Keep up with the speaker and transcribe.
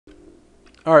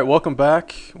Alright, welcome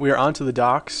back. We are on to the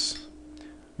docks.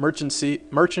 Merchant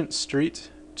Street,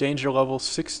 danger level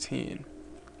 16.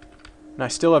 And I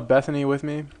still have Bethany with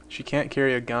me. She can't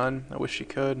carry a gun. I wish she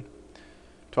could.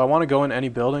 Do I want to go in any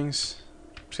buildings?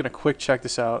 I'm just going to quick check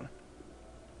this out.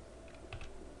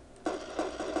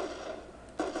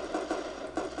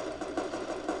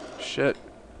 Shit.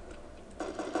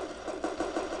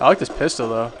 I like this pistol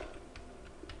though.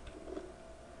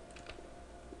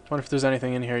 Wonder if there's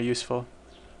anything in here useful.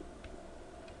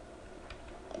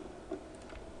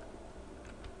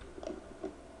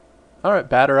 Alright,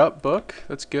 batter up book.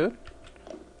 That's good.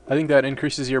 I think that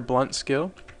increases your blunt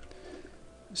skill.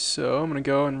 So I'm going to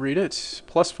go and read it.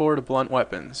 +4 to blunt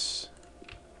weapons.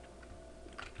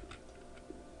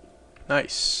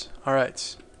 Nice.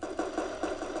 Alright.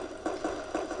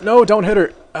 No, don't hit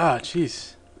her. Ah,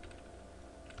 jeez.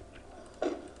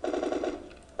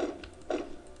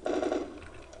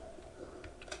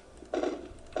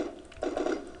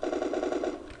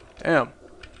 Damn.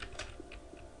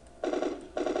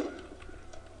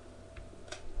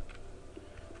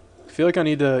 I feel like I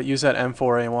need to use that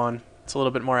M4A1. It's a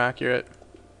little bit more accurate.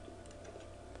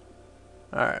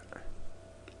 Alright.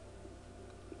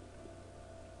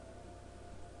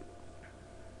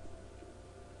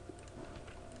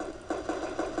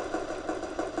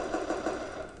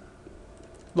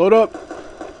 Load up.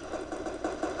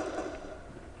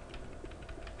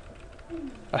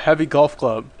 A heavy golf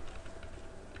club.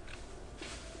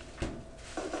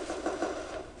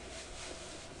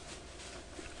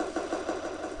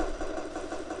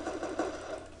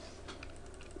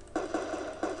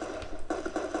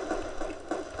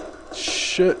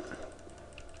 Shit.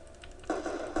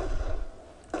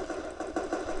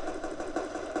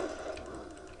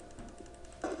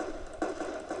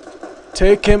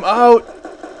 Take him out.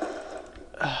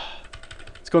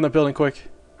 Let's go in that building quick.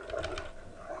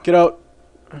 Get out.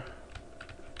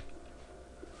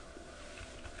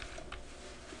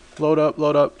 Load up,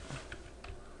 load up.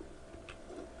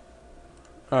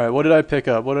 Alright, what did I pick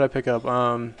up? What did I pick up?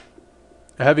 A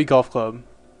heavy golf club.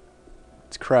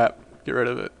 It's crap. Get rid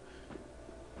of it.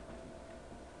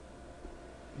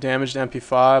 Damaged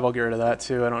MP5, I'll get rid of that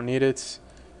too. I don't need it.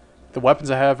 The weapons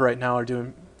I have right now are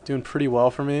doing pretty well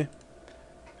for me.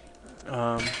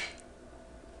 I'm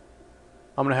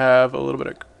gonna have a little bit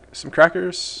of some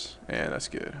crackers, and that's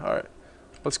good. All right,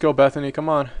 let's go, Bethany. Come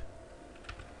on,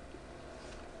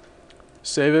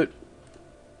 save it.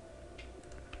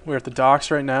 We're at the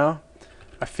docks right now.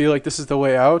 I feel like this is the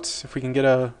way out. If we can get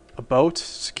a boat,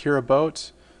 secure a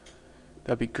boat,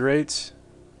 that'd be great.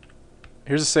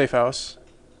 Here's a safe house.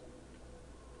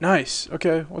 Nice.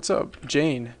 Okay, what's up?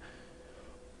 Jane.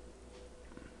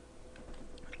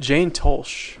 Jane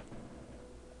Tolsch.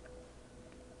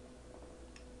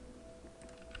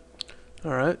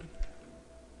 Alright.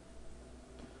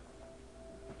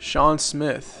 Sean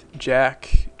Smith.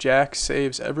 Jack. Jack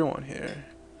saves everyone here.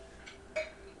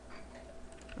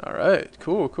 Alright,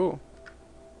 cool, cool.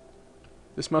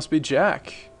 This must be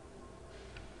Jack.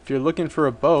 If you're looking for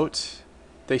a boat,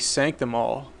 they sank them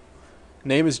all.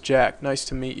 Name is Jack. Nice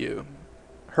to meet you.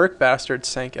 Herc bastard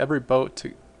sank every boat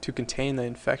to contain the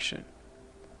infection.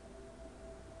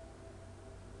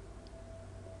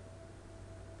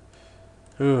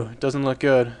 Ooh, doesn't look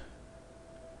good.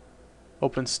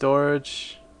 Open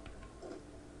storage.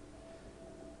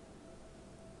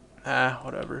 Ah,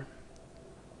 whatever.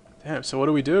 Damn, so what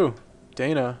do we do?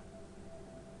 Dana.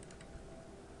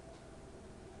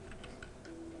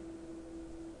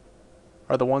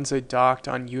 Are the ones they docked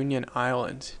on Union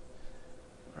Island.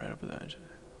 Right over there.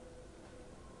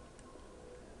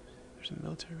 There's a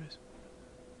military base.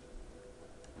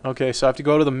 Okay, so I have to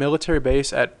go to the military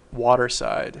base at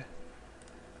Waterside.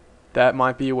 That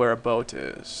might be where a boat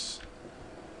is.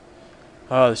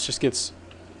 Oh, this just gets...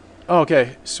 Oh,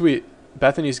 okay, sweet.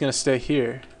 Bethany's gonna stay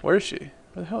here. Where is she?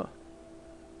 Where the hell?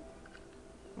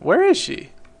 Where is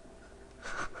she?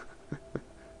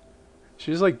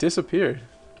 She just like disappeared.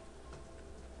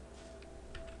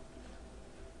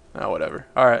 Oh, whatever.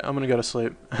 Alright, I'm gonna go to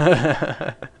sleep.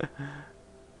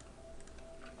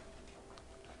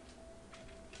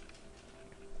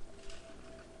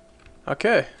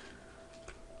 Okay.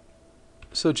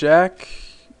 So, Jack,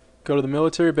 go to the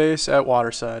military base at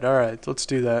Waterside. Alright, let's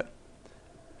do that.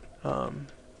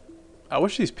 I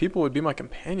wish these people would be my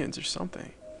companions or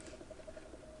something.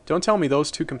 Don't tell me those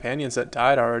two companions that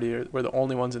died already were the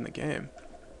only ones in the game.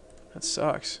 That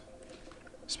sucks.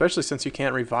 Especially since you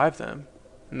can't revive them.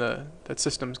 And that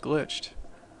system's glitched.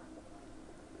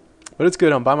 But it's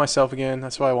good. I'm by myself again.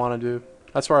 That's what I want to do.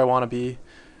 That's where I want to be.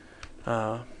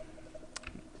 Oh,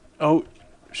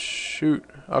 shoot.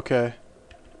 Okay.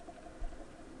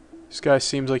 This guy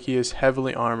seems like he is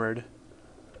heavily armored.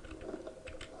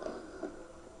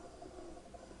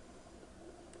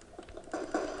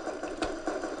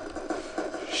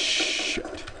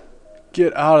 Shit.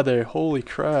 Get out of there. Holy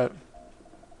crap.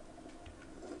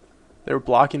 They were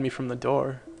blocking me from the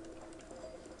door.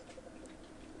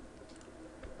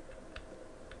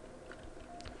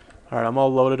 Alright, I'm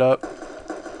all loaded up.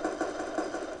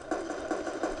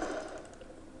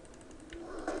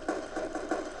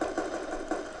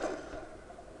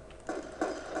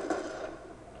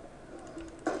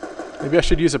 Maybe I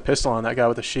should use a pistol on that guy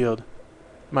with a shield.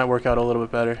 Might work out a little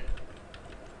bit better.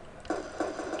 At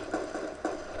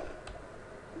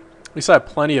least I have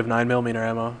plenty of 9mm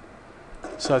ammo.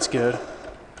 So that's good.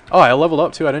 Oh, I leveled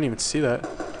up too. I didn't even see that.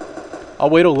 I'll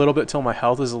wait a little bit till my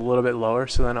health is a little bit lower,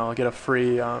 so then I'll get a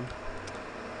free health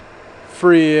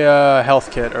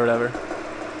kit or whatever.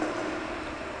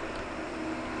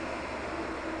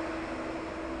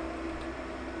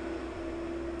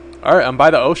 Alright, I'm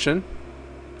by the ocean.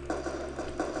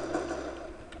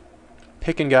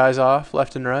 Picking guys off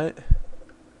left and right.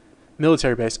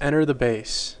 Military base. Enter the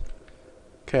base.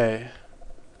 Okay.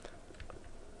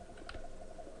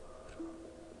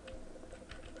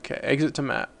 Okay, exit to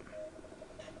map.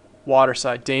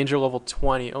 Waterside. Danger level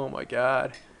 20. Oh my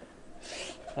god.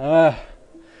 Alright.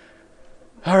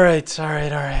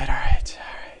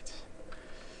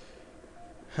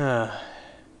 Huh.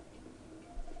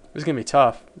 This is gonna be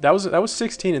tough. That was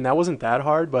 16 and that wasn't that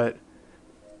hard, but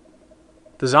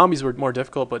the zombies were more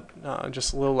difficult, but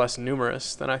just a little less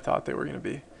numerous than I thought they were gonna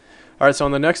be. Alright, so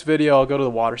in the next video I'll go to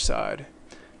the waterside.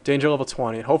 Danger level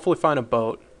 20 and hopefully find a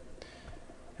boat.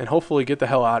 And hopefully get the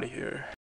hell out of here.